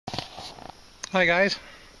Hi guys,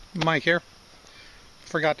 Mike here.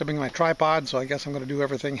 Forgot to bring my tripod, so I guess I'm going to do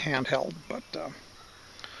everything handheld, but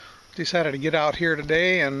decided to get out here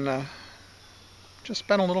today and just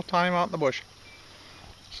spend a little time out in the bush.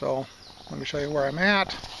 So let me show you where I'm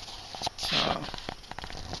at.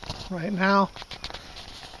 Right now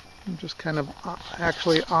I'm just kind of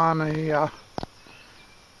actually on a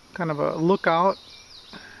kind of a lookout,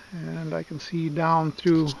 and I can see down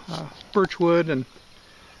through birchwood and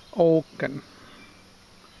oak and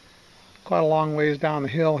quite a long ways down the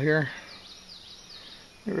hill here.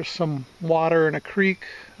 There's some water in a creek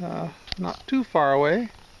not too far away,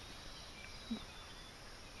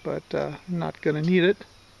 but not going to need it.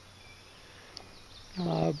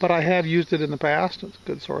 But I have used it in the past. It's a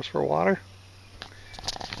good source for water,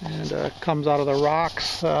 and comes out of the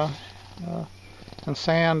rocks and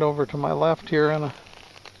sand over to my left here in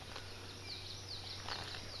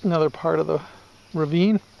another part of the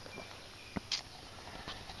ravine.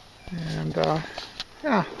 And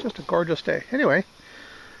yeah, just a gorgeous day. Anyway,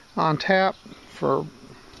 on tap for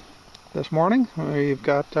this morning, we've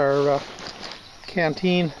got our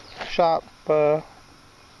Canteenshop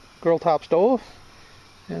Grilltop Stove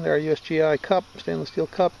and our USGI cup, stainless steel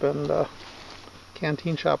cup, and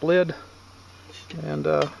Canteenshop lid, and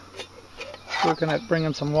working at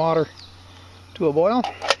bringing some water to a boil.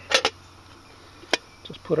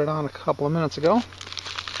 Just put it on a couple of minutes ago.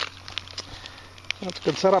 That's a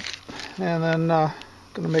good setup. And then going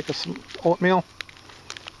to make us some oatmeal.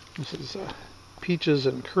 This is peaches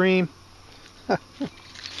and cream.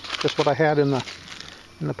 Just what I had in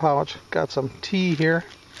the pouch. Got some tea here,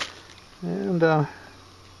 and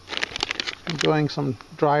enjoying some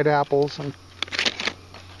dried apples, and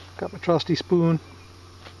got my trusty spoon.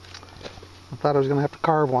 I thought I was going to have to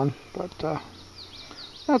carve one, but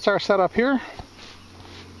that's our setup here,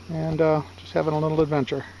 and just having a little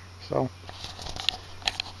adventure. So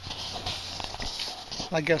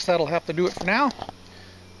I guess that'll have to do it for now,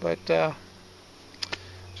 but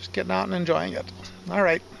just getting out and enjoying it.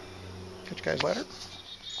 Alright, catch you guys later.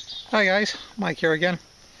 Hi guys, Mike here again.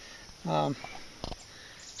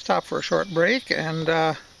 Stopped for a short break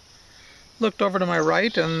and looked over to my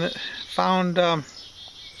right and found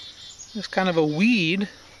this kind of a weed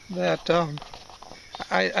that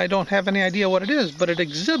I don't have any idea what it is, but it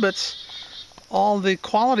exhibits all the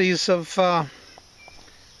qualities of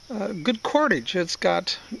good cordage. It's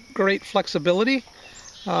got great flexibility,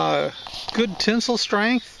 good tensile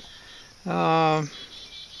strength.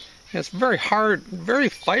 It's very hard, very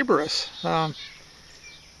fibrous, so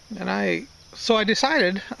I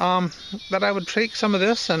decided that I would take some of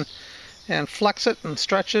this and flex it and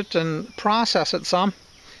stretch it and process it some,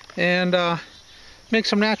 and make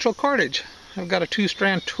some natural cordage. I've got a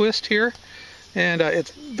 2-strand twist here, and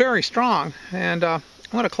it's very strong, and I'm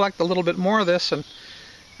going to collect a little bit more of this, and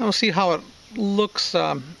we'll see how it looks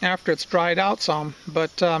after it's dried out some.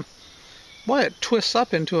 But boy, it twists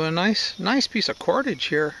up into a nice piece of cordage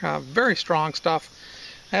here. Very strong stuff.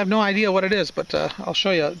 I have no idea what it is, but I'll show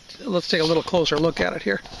you. Let's take a little closer look at it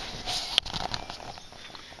here.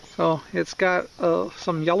 So it's got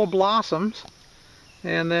some yellow blossoms,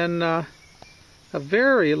 and then a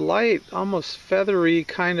very light, almost feathery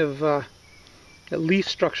kind of leaf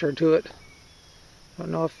structure to it. I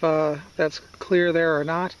don't know if that's clear there or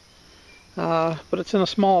not, but it's in a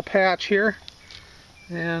small patch here,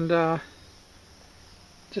 and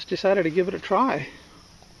just decided to give it a try.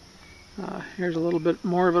 Here's a little bit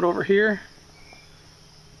more of it over here,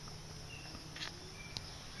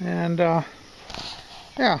 and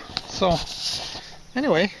yeah, so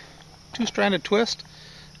anyway, 2-stranded twist.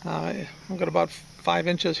 I've got about 5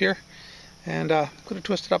 inches here, and I'm going to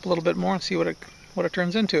twist it up a little bit more and see what it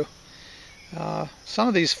turns into. Some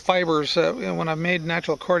of these fibers, when I've made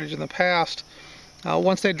natural cordage in the past,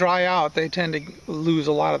 once they dry out, they tend to lose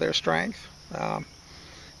a lot of their strength.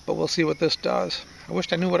 But we'll see what this does. I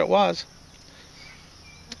wished I knew what it was.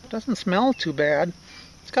 It doesn't smell too bad.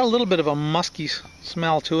 It's got a little bit of a musky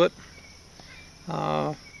smell to it,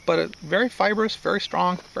 but it's very fibrous, very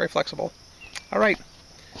strong, very flexible. Alright,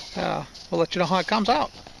 we'll let you know how it comes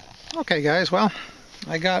out. Okay guys, well,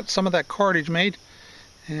 I got some of that cordage made,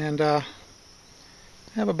 and I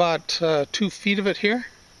have about 2 feet of it here,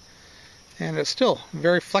 and it's still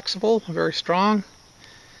very flexible, very strong,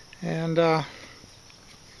 and I'm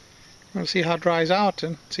going to see how it dries out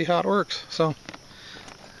and see how it works. So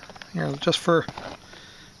here, just for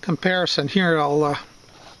comparison here, I'll let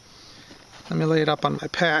me lay it up on my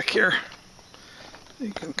pack here.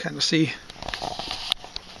 You can kind of see.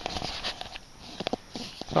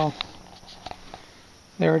 So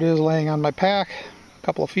there it is, laying on my pack, a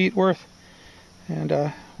couple of feet worth,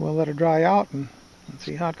 and we'll let it dry out and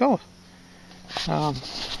see how it goes.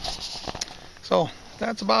 So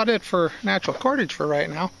that's about it for natural cordage for right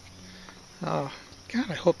now. God,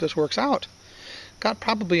 I hope this works out. Got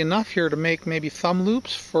probably enough here to make maybe thumb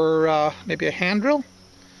loops for maybe a hand drill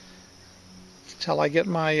until I get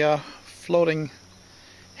my floating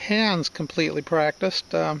hands completely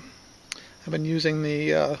practiced. I've been using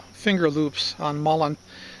the finger loops on mullen,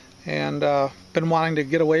 and been wanting to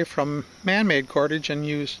get away from man-made cordage and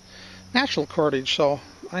use natural cordage, so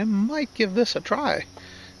I might give this a try.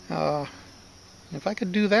 If I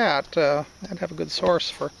could do that, I'd have a good source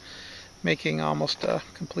for making almost a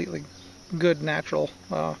completely good natural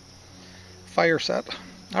fire set.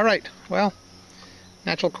 Alright, well,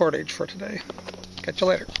 natural cordage for today. Catch you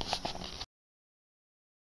later.